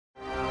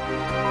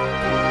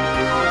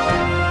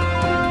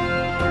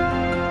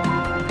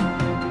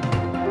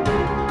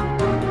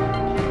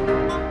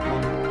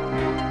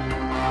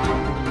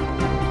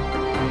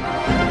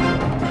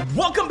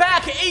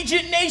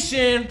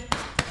Nation,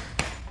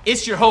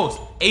 it's your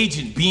host,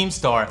 Agent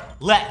Beamstar.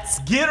 Let's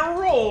get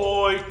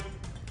right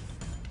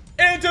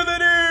into the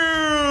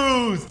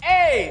news.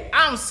 Hey,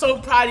 I'm so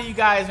proud of you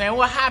guys, man.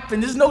 What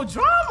happened? There's no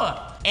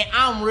drama. And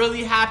I'm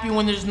really happy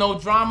when there's no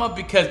drama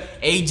because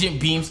Agent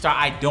Beamstar,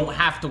 I don't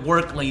have to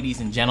work, ladies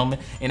and gentlemen,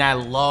 and I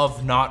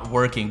love not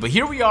working. But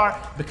here we are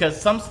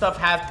because some stuff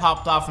has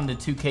popped off from the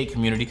 2K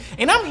community,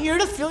 and I'm here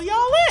to fill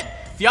y'all in.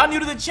 If y'all new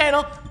to the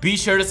channel, be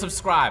sure to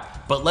subscribe.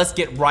 But let's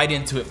get right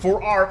into it.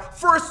 For our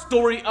first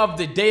story of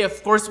the day,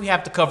 of course, we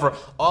have to cover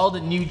all the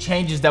new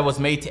changes that was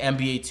made to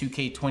NBA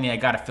 2K20. I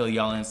gotta fill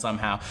y'all in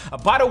somehow.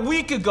 About a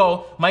week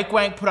ago, Mike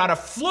Wang put out a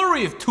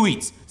flurry of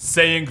tweets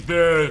saying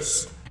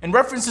this. In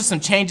reference to some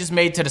changes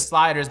made to the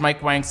sliders,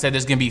 Mike Wang said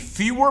there's gonna be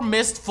fewer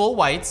missed full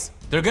whites,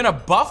 they're gonna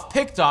buff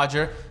pick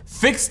dodger,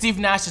 fix Steve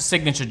Nash's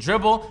signature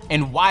dribble,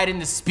 and widen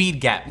the speed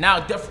gap.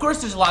 Now, of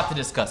course, there's a lot to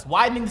discuss.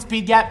 Widening the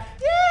speed gap,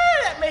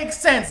 yeah, that makes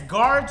sense.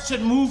 Guards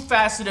should move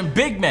faster than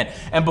big men,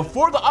 and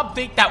before the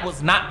update, that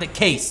was not the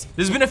case.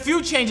 There's been a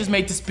few changes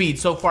made to speed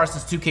so far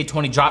since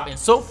 2K20 dropped, and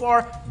so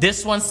far,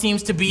 this one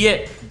seems to be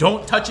it.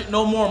 Don't touch it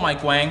no more,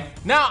 Mike Wang.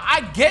 Now,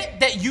 I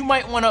get that you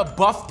might wanna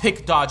buff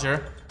pick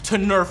dodger to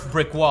nerf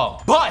brick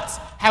wall. But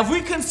have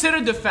we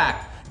considered the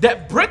fact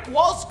that brick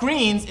wall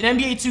screens in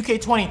NBA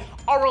 2K20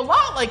 are a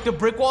lot like the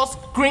brick wall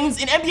screens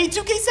in NBA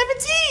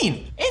 2K17?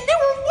 And they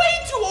were way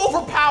too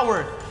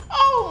overpowered.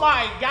 Oh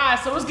my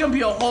gosh, so it's gonna be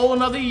a whole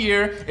another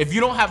year if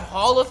you don't have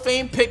Hall of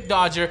Fame pick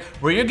dodger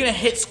where you're gonna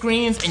hit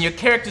screens and your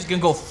character's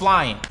gonna go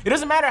flying. It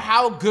doesn't matter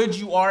how good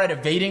you are at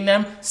evading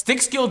them,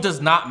 stick skill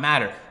does not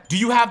matter. Do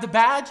you have the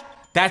badge?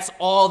 That's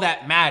all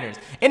that matters.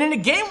 And in a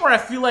game where I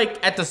feel like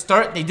at the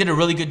start they did a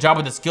really good job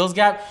with the skills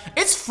gap,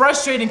 it's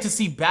frustrating to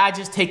see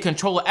badges take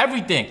control of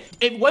everything.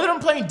 Whether I'm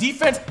playing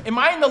defense, am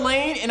I in the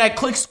lane and I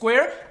click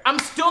square, I'm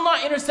still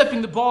not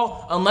intercepting the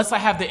ball unless I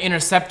have the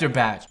interceptor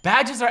badge.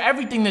 Badges are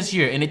everything this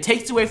year and it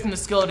takes away from the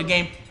skill of the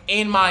game,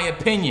 in my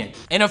opinion.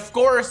 And of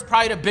course,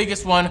 probably the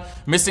biggest one,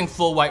 missing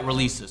full white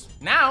releases.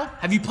 Now,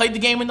 have you played the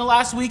game in the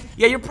last week?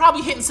 Yeah, you're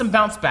probably hitting some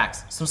bounce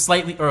backs, some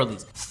slightly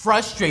earlies.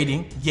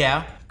 Frustrating,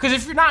 yeah. Because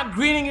if you're not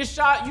greening your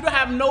shot, you don't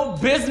have no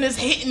business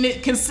hitting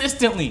it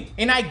consistently.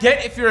 And I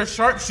get if you're a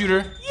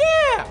sharpshooter,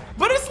 yeah.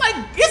 But it's like,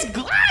 it's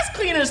glass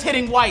cleaners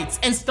hitting whites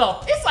and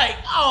stuff. It's like,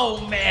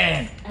 oh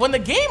man. When the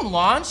game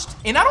launched,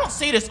 and I don't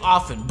say this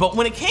often, but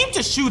when it came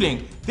to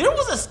shooting, there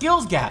was a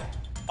skills gap.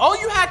 All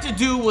you had to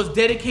do was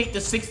dedicate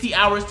the 60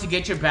 hours to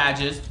get your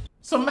badges.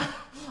 So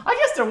I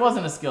guess there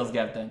wasn't a skills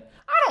gap then.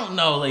 I don't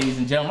know, ladies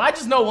and gentlemen. I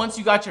just know once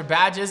you got your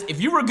badges, if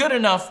you were good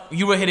enough,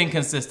 you were hitting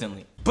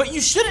consistently. But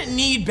you shouldn't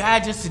need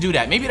badges to do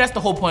that. Maybe that's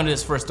the whole point of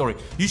this first story.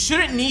 You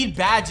shouldn't need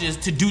badges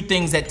to do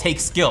things that take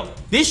skill.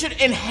 They should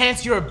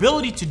enhance your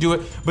ability to do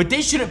it, but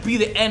they shouldn't be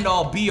the end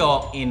all be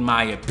all, in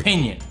my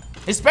opinion.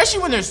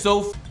 Especially when they're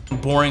so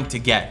boring to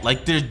get.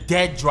 Like they're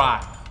dead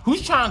dry.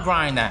 Who's trying to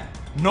grind that?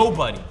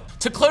 Nobody.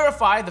 To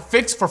clarify, the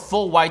fix for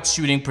full white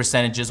shooting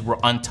percentages were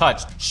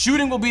untouched.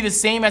 Shooting will be the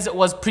same as it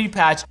was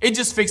pre-patch, it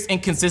just fixed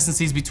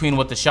inconsistencies between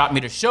what the shot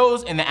meter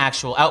shows and the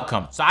actual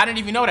outcome. So I didn't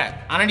even know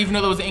that. I didn't even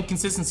know there was an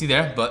inconsistency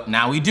there, but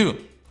now we do.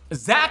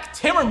 Zach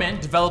Timmerman,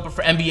 developer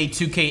for NBA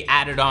 2K,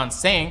 added on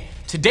saying,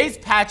 today's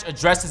patch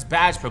addresses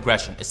badge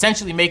progression,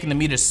 essentially making the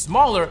meters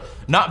smaller,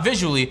 not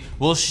visually,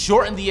 will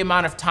shorten the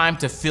amount of time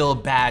to fill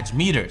badge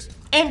meters.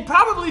 And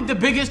probably the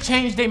biggest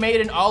change they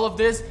made in all of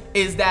this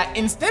is that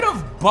instead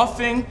of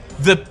buffing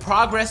the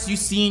progress you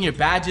see in your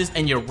badges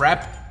and your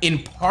rep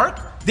in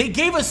Park, they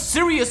gave a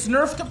serious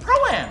nerf to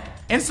Pro-Am.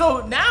 And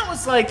so now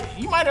it's like,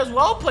 you might as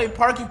well play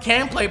Park, you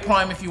can play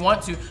Pro-Am if you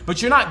want to, but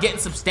you're not getting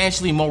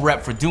substantially more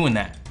rep for doing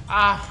that.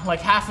 Like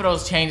half of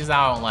those changes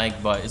I don't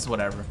like, but it's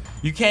whatever.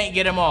 You can't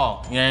get them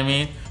all, you know what I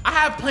mean? I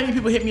have plenty of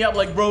people hit me up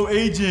like, bro,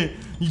 Agent,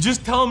 you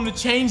just tell them to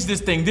change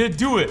this thing, they'll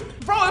do it.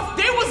 Bro, if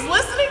they was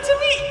listening to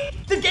me,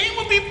 the game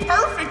would be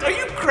perfect. Are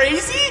you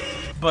crazy?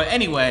 But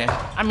anyway,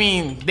 I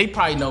mean, they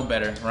probably know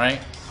better, right?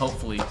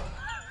 Hopefully.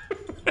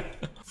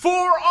 For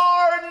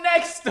our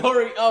next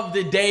story of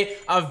the day,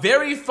 a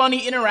very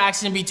funny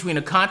interaction between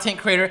a content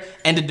creator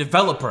and a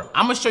developer.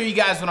 I'm gonna show you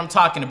guys what I'm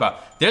talking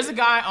about. There's a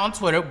guy on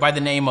Twitter by the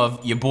name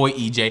of your boy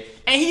EJ,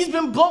 and he's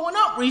been blowing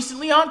up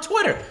recently on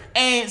Twitter.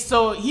 And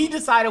so he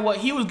decided what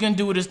he was gonna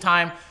do with his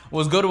time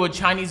was go to a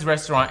Chinese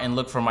restaurant and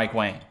look for Mike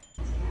Wang.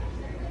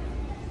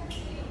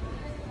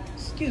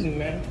 Excuse me,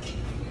 man.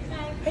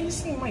 Have you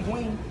seen Mike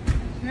Wang?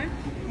 Huh?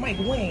 Mike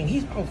Wang,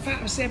 he's a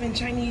 5'7"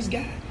 Chinese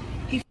guy.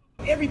 He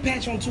every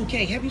patch on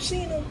 2K. Have you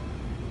seen him?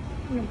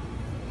 No.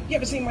 You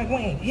ever seen Mike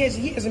Wang? He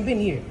hasn't been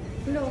here.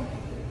 No.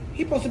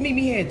 He supposed to meet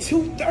me here at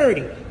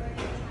 2:30.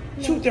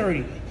 No.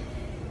 2:30.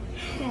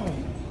 Oh.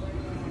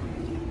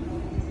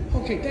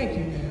 Okay, thank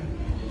you, man.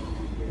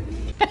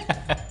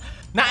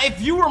 Now,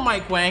 if you were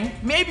Mike Wang,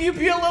 maybe you'd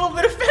be a little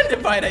bit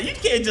offended by that. You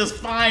can't just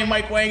find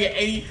Mike Wang at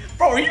 80.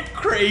 Bro, are you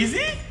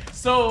crazy?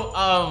 So,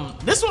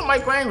 this is what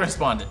Mike Wang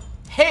responded.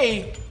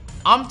 Hey,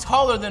 I'm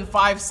taller than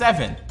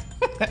 5'7".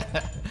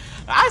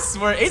 I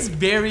swear, it's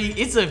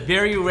a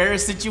very rare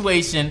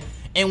situation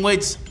in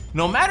which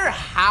no matter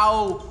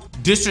how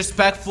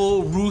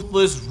disrespectful,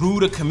 ruthless,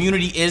 rude a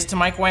community is to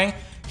Mike Wang,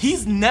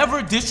 he's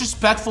never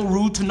disrespectful,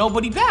 rude to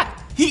nobody back.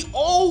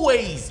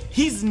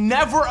 He's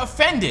never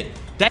offended.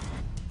 That's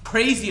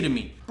crazy to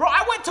me. Bro,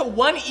 I went to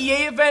one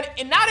EA event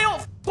and now they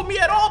don't f with me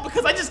at all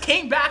because I just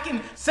came back and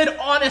said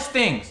honest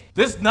things.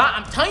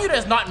 I'm telling you,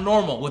 that's not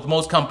normal with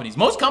most companies.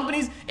 Most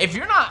companies, if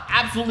you're not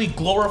absolutely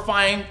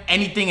glorifying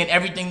anything and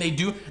everything they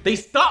do, they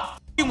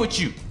stop f***ing with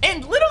you.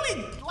 And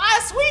literally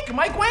last week,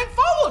 Mike Wang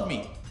followed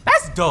me.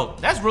 That's dope.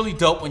 That's really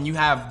dope when you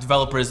have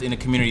developers in a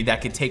community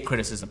that can take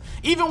criticism,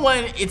 even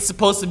when it's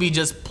supposed to be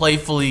just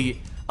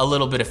playfully a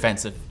little bit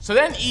offensive. So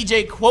then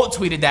EJ quote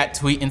tweeted that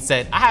tweet and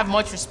said, I have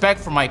much respect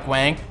for Mike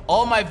Wang.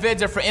 All my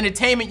vids are for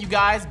entertainment, you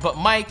guys, but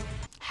Mike,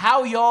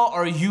 how y'all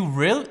are you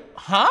really?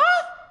 Huh?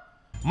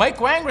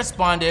 Mike Wang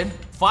responded,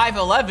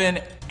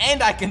 5'11"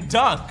 and I can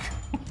dunk.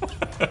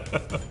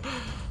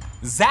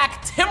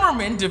 Zach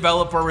Timmerman,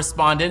 developer,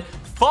 responded,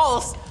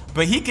 false,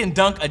 but he can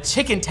dunk a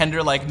chicken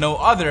tender like no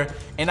other,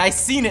 and I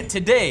seen it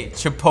today,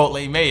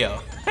 Chipotle mayo.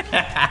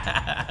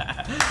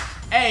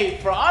 Hey,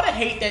 for all the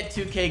hate that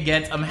 2K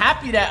gets, I'm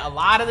happy that a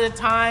lot of the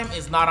time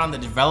it's not on the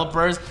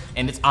developers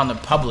and it's on the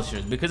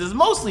publishers, because it's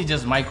mostly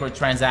just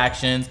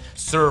microtransactions,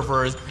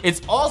 servers.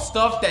 It's all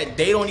stuff that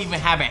they don't even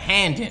have a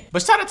hand in.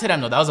 But shout out to them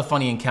though, that was a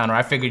funny encounter.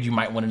 I figured you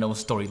might want to know a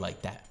story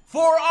like that.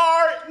 For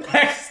our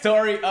next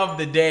story of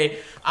the day,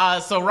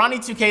 so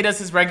Ronnie2K does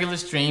his regular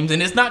streams,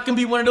 and it's not gonna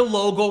be one of the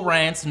logo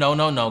rants.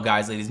 No,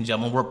 guys, ladies and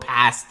gentlemen, we're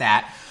past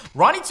that.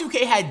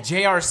 Ronnie2K had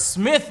J.R.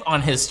 Smith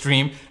on his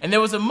stream, and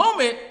there was a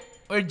moment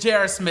where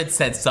J.R. Smith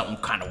said something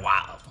kind of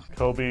wild.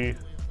 Kobe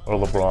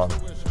or LeBron?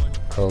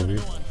 Kobe.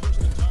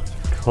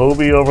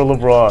 Kobe over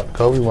LeBron.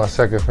 Kobe my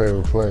second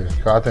favorite player.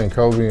 I think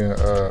Kobe and,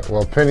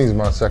 well, Penny's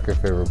my second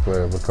favorite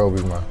player, but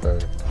Kobe's my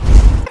favorite.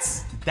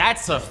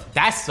 That's a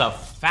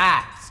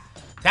fact.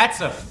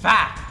 That's a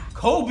fact.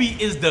 Kobe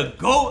is the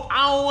GOAT.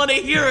 I don't want to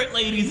hear it,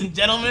 ladies and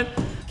gentlemen.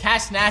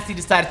 Cash Nasty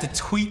decided to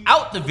tweet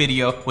out the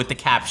video with the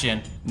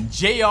caption,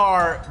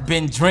 JR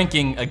been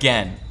drinking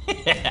again.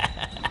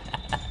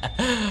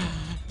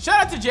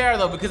 Shout out to JR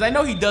though, because I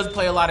know he does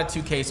play a lot of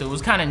 2K, so it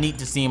was kind of neat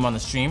to see him on the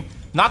stream.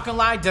 Not gonna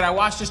lie, did I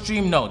watch the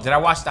stream? No. Did I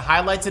watch the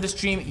highlights of the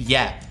stream?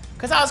 Yeah.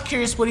 Because I was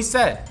curious what he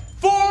said.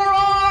 For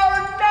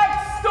our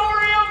next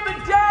story of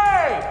the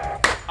day!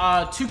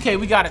 2K,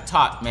 we gotta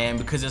talk, man,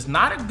 because it's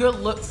not a good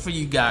look for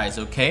you guys,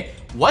 okay?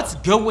 What's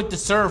good with the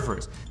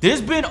servers?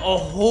 There's been a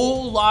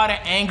whole lot of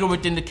anger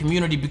within the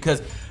community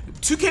because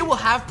 2K will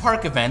have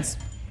park events,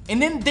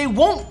 and then they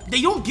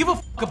don't give a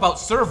fuck about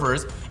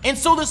servers, and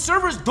so the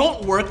servers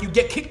don't work, you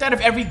get kicked out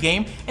of every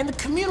game, and the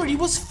community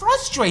was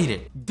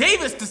frustrated.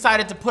 Davis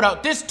decided to put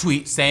out this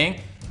tweet saying,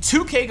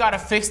 2K gotta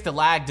fix the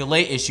lag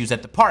delay issues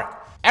at the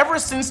park. Ever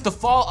since the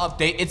fall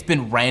update, it's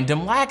been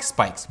random lag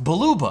spikes,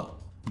 Baluba.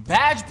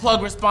 Badge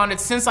Plug responded,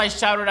 since I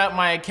shouted out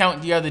my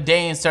account the other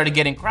day and started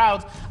getting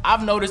crowds,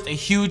 I've noticed a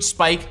huge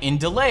spike in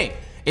delay.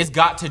 It's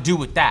got to do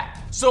with that.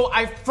 So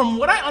from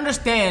what I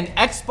understand,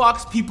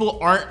 Xbox people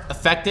aren't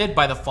affected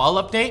by the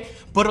fall update,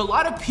 but a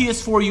lot of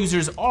PS4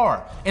 users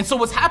are. And so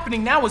what's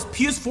happening now is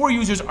PS4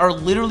 users are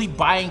literally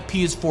buying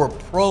PS4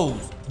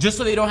 Pros just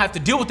so they don't have to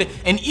deal with it.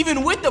 And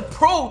even with the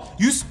Pro,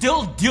 you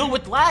still deal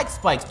with lag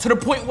spikes to the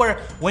point where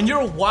when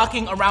you're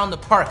walking around the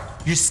park,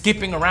 you're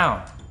skipping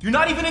around. You're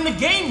not even in the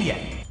game yet.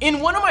 In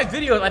one of my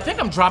videos, I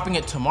think I'm dropping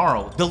it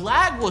tomorrow, the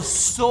lag was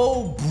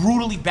so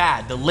brutally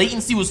bad, the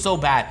latency was so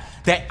bad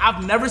that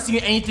I've never seen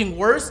anything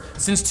worse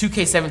since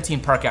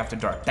 2K17 Park After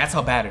Dark. That's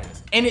how bad it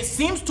is. And it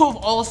seems to have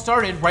all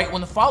started right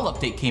when the fall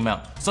update came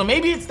out. So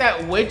maybe it's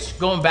that witch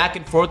going back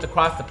and forth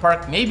across the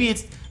park. Maybe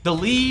it's the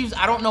leaves.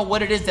 I don't know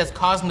what it is that's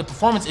causing the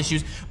performance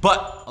issues,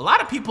 but a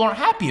lot of people aren't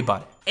happy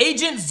about it.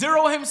 Agent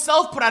Zero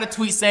himself put out a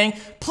tweet saying,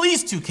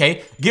 please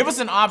 2K, give us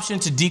an option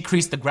to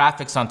decrease the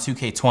graphics on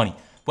 2K20.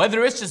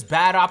 Whether it's just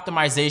bad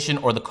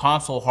optimization or the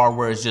console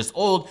hardware is just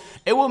old,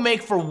 it will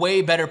make for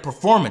way better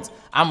performance.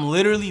 I'm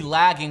literally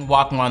lagging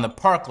walking on the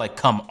park, like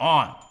come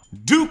on.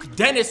 Duke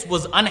Dennis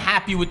was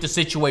unhappy with the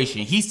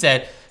situation. He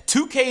said,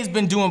 2K has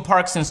been doing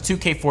park since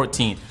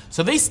 2K14,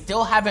 so they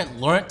still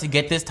haven't learned to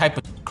get this type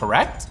of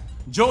correct?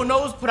 Joe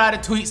Knows put out a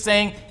tweet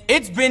saying,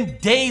 it's been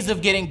days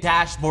of getting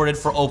dashboarded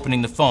for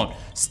opening the phone.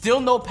 Still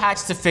no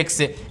patch to fix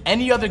it.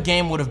 Any other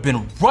game would have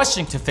been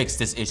rushing to fix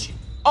this issue.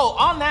 Oh,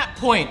 on that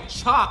point,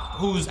 Chalk,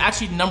 who's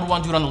actually the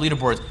 #1 dude on the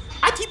leaderboards,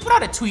 he put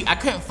out a tweet, I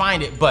couldn't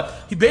find it, but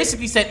he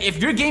basically said,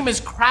 if your game is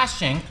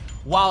crashing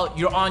while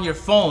you're on your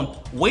phone,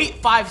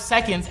 wait 5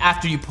 seconds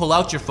after you pull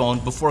out your phone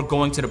before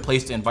going to the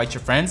place to invite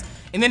your friends.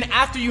 And then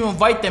after you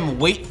invite them,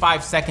 wait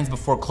 5 seconds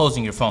before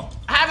closing your phone.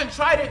 I haven't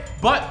tried it,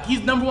 but he's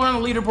 #1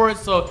 on the leaderboard,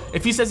 so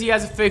if he says he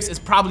has a fix, it's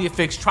probably a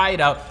fix. Try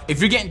it out. If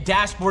you're getting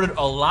dashboarded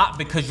a lot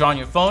because you're on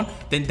your phone,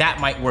 then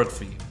that might work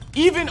for you.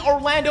 Even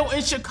Orlando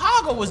in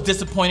Chicago was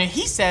disappointed.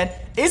 He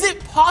said, is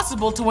it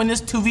possible to win this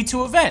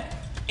 2v2 event?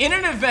 In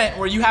an event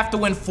where you have to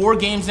win 4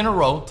 games in a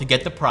row to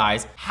get the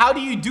prize, how do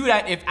you do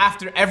that if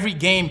after every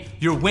game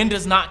your win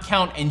does not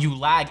count and you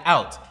lag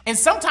out? And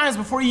sometimes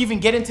before you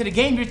even get into the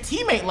game, your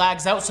teammate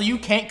lags out so you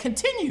can't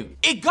continue.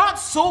 It got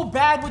so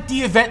bad with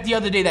the event the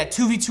other day, that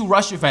 2v2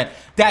 rush event,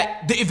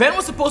 that the event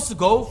was supposed to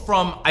go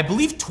from, I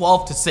believe,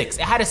 12 to 6.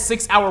 It had a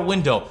 6-hour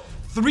window.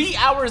 3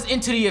 hours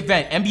into the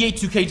event, NBA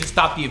 2K just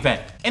stopped the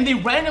event. And they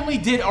randomly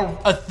did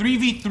a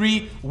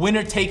 3v3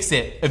 winner takes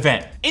it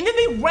event. And then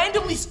they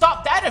randomly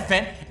stopped that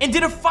event and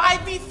did a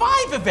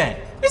 5v5 event.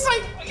 It's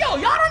like, yo,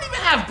 y'all don't even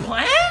have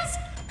plans?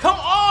 Come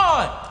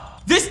on.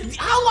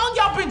 How long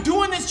y'all been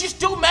doing this? You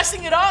still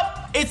messing it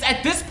up? It's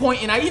at this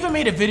point, and I even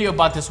made a video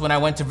about this when I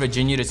went to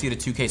Virginia to see the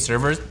 2K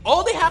servers.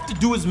 All they have to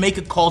do is make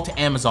a call to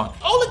Amazon.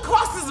 All it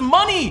costs is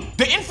money.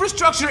 The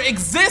infrastructure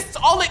exists.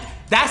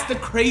 That's the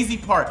crazy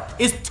part,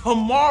 is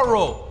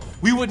tomorrow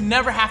we would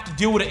never have to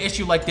deal with an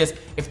issue like this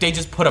if they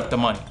just put up the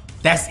money.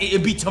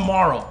 It'd be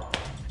tomorrow.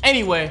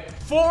 Anyway,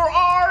 for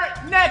our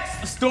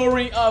next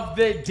story of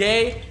the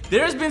day,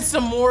 there's been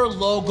some more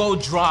logo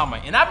drama.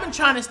 And I've been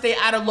trying to stay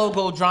out of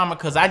logo drama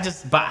because I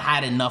just about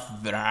had enough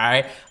of it, all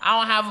right? I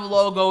don't have a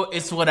logo,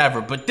 it's whatever.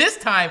 But this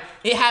time,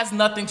 it has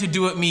nothing to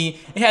do with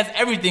me. It has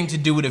everything to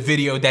do with a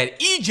video that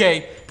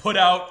EJ put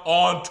out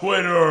on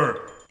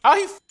Twitter. Oh,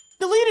 he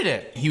deleted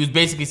it. He was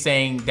basically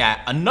saying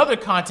that another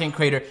content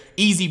creator,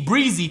 Easy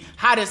Breezy,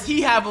 how does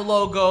he have a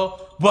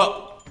logo,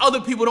 but other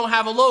people don't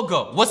have a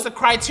logo? What's the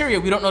criteria?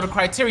 We don't know the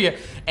criteria.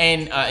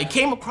 And it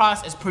came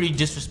across as pretty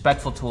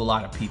disrespectful to a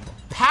lot of people.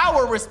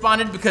 Power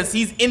responded because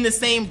he's in the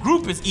same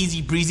group as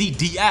Easy Breezy,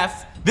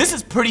 DF. This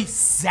is pretty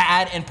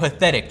sad and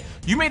pathetic.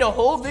 You made a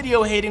whole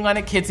video hating on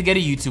a kid to get a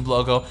YouTube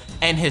logo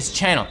and his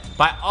channel.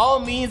 By all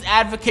means,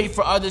 advocate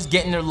for others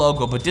getting their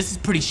logo, but this is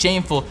pretty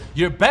shameful.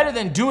 You're better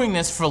than doing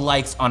this for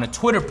likes on a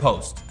Twitter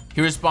post. He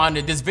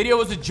responded, this video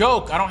was a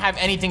joke. I don't have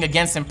anything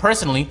against him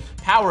personally.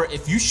 Power,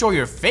 if you show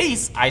your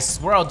face, I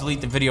swear I'll delete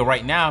the video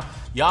right now.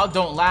 Y'all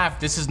don't laugh.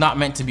 This is not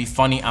meant to be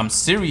funny. I'm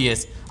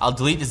serious. I'll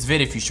delete this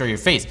vid if you show your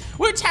face.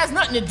 Which has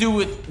nothing to do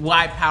with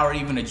why Power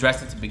even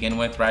addressed it to begin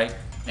with, right?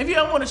 If you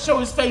don't want to show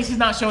his face, he's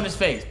not showing his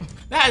face.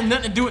 That has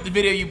nothing to do with the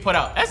video you put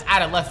out. That's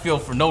out of left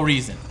field for no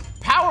reason.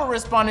 Power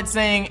responded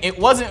saying, it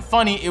wasn't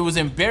funny, it was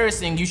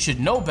embarrassing, you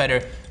should know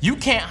better. You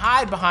can't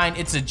hide behind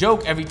it's a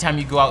joke every time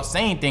you go out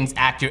saying things,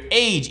 act your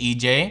age,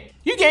 EJ.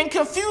 You're getting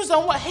confused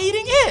on what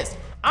hating is.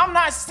 I'm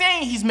not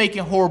saying he's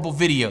making horrible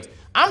videos.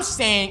 I'm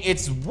saying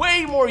it's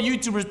way more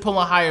YouTubers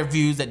pulling higher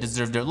views that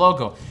deserve their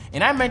logo.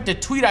 And I meant the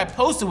tweet I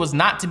posted was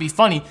not to be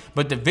funny,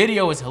 but the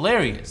video is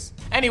hilarious.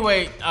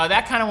 Anyway,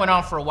 that kind of went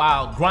on for a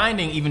while.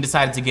 Grinding even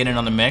decided to get in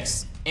on the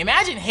mix.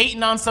 Imagine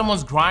hating on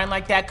someone's grind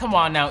like that. Come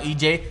on now,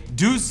 EJ.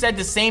 Dude said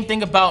the same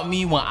thing about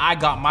me when I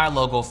got my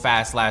logo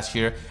fast last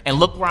year, and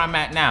look where I'm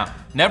at now.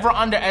 Never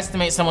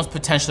underestimate someone's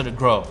potential to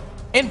grow.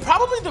 And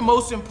probably the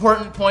most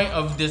important point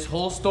of this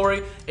whole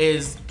story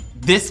is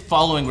this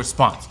following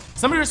response.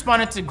 Somebody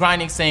responded to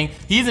Grinding saying,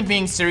 he isn't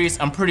being serious,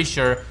 I'm pretty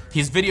sure.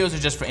 His videos are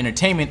just for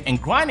entertainment.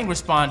 And Grinding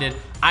responded,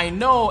 I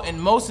know, and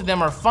most of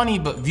them are funny,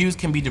 but views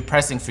can be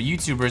depressing for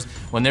YouTubers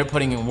when they're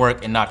putting in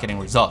work and not getting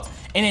results.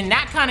 And then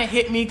that kind of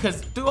hit me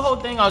because through the whole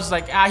thing, I was just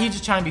like, he's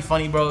just trying to be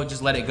funny, bro,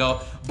 just let it go.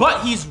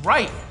 But he's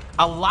right.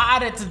 A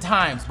lot of the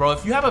times, bro,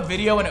 if you have a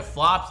video and it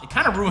flops, it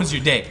kind of ruins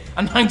your day.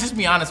 I'm just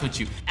be honest with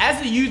you.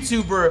 As a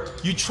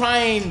YouTuber, you try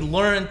and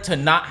learn to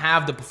not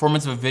have the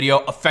performance of a video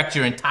affect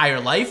your entire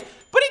life,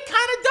 but it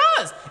kind of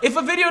does. If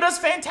a video does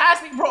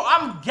fantastic, bro,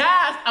 I'm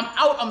gassed, I'm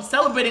out, I'm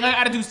celebrating, I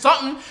gotta do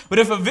something. But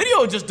if a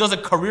video just does a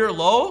career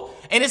low,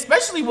 and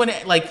especially when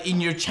it, like, in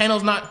your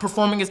channel's not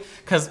performing as,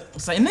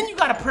 and then you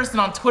got a person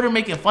on Twitter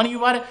making fun of you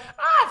about it,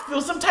 I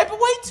feel some type of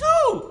way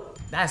too.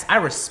 I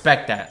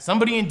respect that.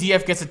 Somebody in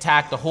DF gets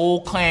attacked, the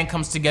whole clan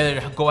comes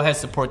together to go ahead and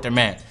support their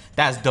man.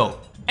 That's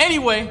dope.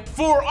 Anyway,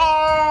 for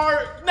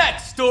our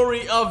next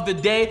story of the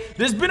day,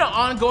 there's been an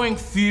ongoing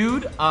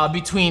feud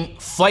between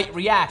Flight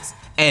Reacts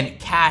and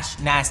Cash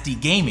Nasty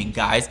Gaming,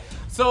 guys.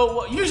 So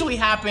what usually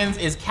happens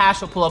is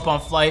Cash will pull up on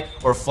Flight,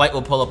 or Flight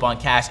will pull up on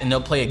Cash, and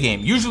they'll play a game.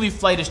 Usually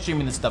Flight is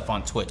streaming this stuff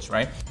on Twitch,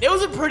 right? It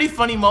was a pretty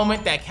funny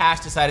moment that Cash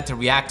decided to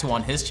react to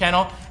on his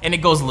channel, and it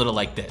goes a little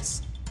like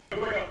this.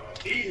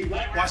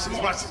 Watch this,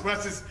 watch this,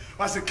 watch this,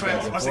 watch it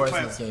cleanse, watch it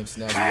cleanse. Watch this,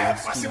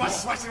 watch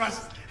this, watch this, watch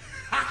this.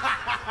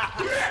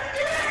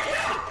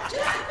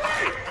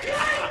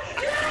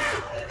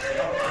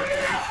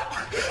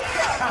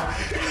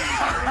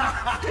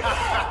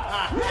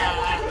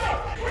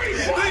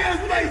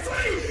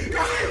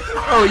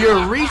 Oh,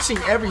 you're reaching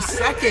every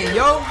second,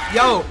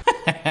 yo.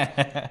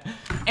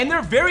 And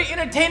they're very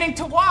entertaining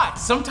to watch.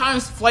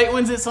 Sometimes Flight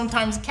wins it,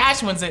 sometimes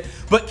Cash wins it.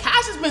 But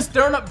Cash has been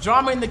stirring up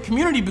drama in the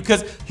community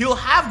because he'll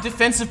have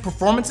defensive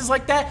performances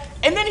like that,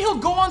 and then he'll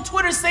go on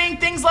Twitter saying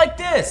things like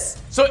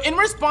this. So in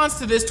response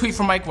to this tweet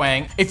from Mike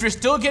Wang, if you're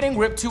still getting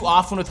ripped too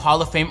often with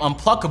Hall of Fame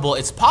Unpluckable,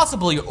 it's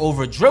possible you're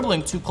over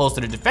dribbling too close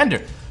to the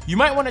defender. You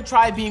might want to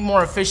try being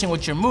more efficient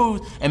with your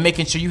moves and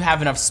making sure you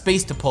have enough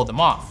space to pull them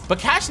off. But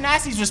Cash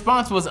Nasty's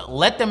response was,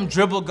 let them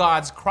dribble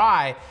gods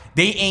cry,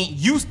 they ain't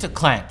used to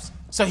clamps.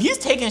 So he's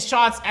taking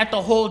shots at the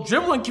whole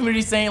dribbling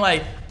community saying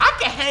like, I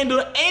can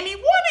handle any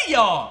one of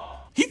y'all.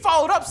 He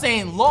followed up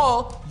saying,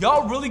 lol,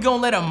 y'all really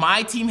gonna let a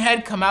my team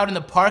head come out in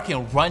the park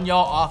and run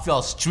y'all off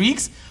y'all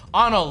streaks?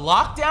 On a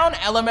lockdown,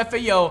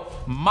 LMFAO,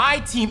 my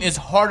team is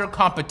harder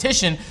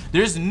competition.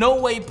 There's no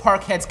way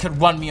park heads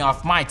could run me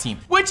off my team.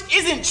 Which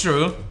isn't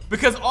true,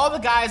 because all the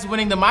guys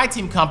winning the my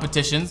team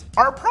competitions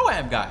are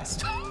pro-am guys.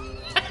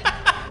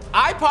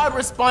 iPod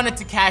responded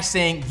to Cash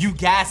saying, you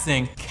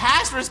gassing.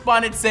 Cash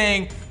responded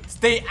saying,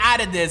 stay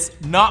out of this,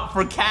 not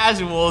for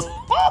casuals.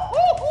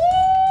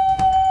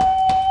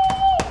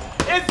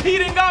 It's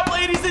heating up,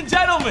 ladies and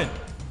gentlemen.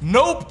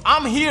 Nope,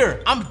 I'm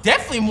here. I'm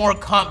definitely more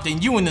comp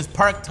than you in this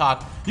park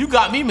talk. You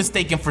got me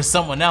mistaken for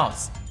someone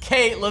else.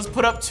 K, let's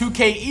put up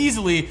 2K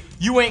easily.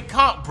 You ain't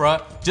comp,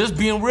 bruh. Just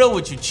being real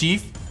with you,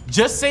 chief.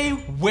 Just say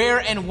where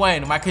and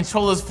when. My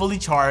controller's fully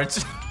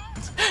charged.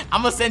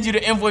 I'm gonna send you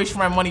the invoice for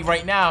my money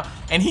right now.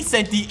 And he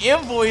sent the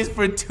invoice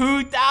for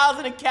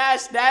 2,000 in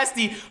Cash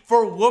Nasty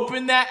for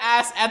whooping that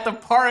ass at the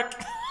park.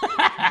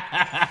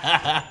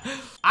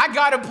 I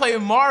gotta play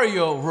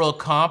Mario, real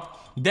comp.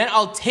 Then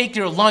I'll take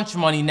your lunch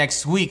money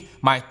next week,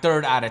 my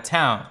third out of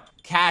town.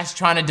 Cash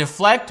trying to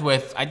deflect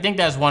with, I think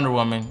that's Wonder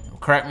Woman.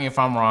 Correct me if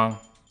I'm wrong.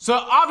 So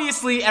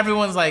obviously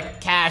everyone's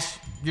like, Cash,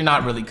 you're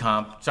not really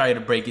comp. Sorry to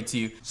break it to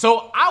you.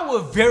 So I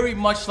would very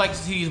much like to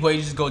see these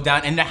wages go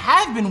down, and there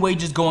have been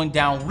wages going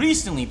down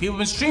recently. People have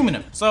been streaming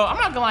them. So I'm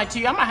not gonna lie to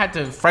you, I might have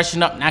to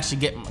freshen up and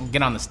actually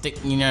get on the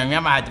stick, you know what I mean? I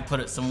might have to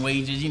put up some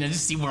wages, you know,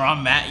 just see where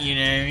I'm at, you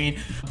know what I mean?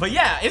 But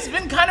yeah, it's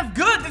been kind of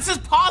good. This is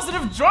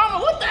positive drama,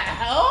 what the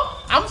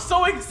hell? I'm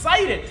so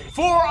excited.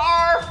 For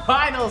our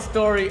final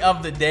story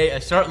of the day,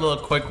 a short little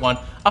quick one,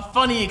 a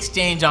funny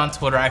exchange on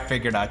Twitter I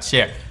figured I'd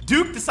share.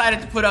 Duke decided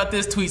to put out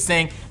this tweet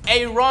saying,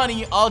 hey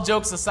Ronnie, all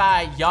jokes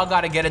aside, y'all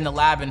gotta get in the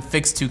lab and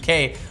fix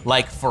 2K,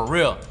 like for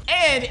real.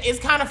 And it's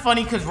kind of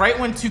funny because right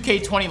when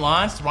 2K20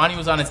 launched, Ronnie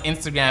was on his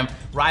Instagram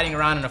riding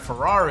around in a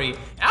Ferrari.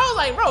 And I was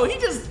like, bro, he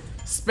just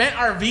spent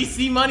our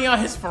VC money on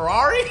his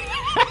Ferrari?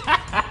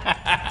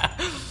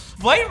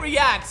 Blade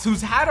Reacts,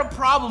 who's had a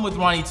problem with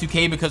Ronnie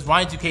 2K because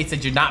Ronnie 2K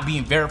said you're not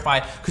being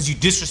verified because you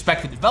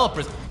disrespect the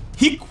developers,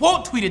 he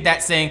quote tweeted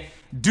that saying,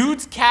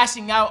 dude's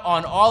cashing out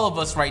on all of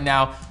us right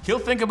now. He'll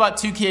think about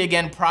 2K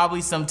again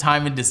probably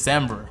sometime in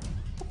December.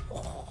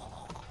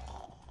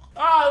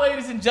 Alright,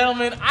 ladies and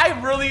gentlemen, I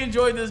really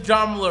enjoyed this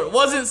drama alert. It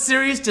wasn't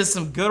serious, just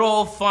some good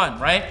old fun,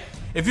 right?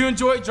 If you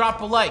enjoyed,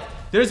 drop a like.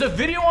 There's a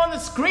video on the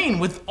screen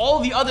with all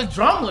the other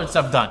drama alerts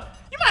I've done.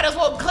 You might as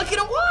well click it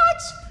and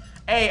watch.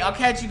 Hey, I'll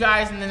catch you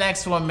guys in the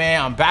next one,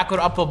 man. I'm back with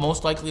upload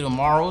most likely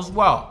tomorrow as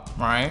well,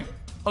 right?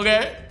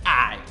 Okay?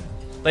 Alright.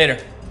 Later.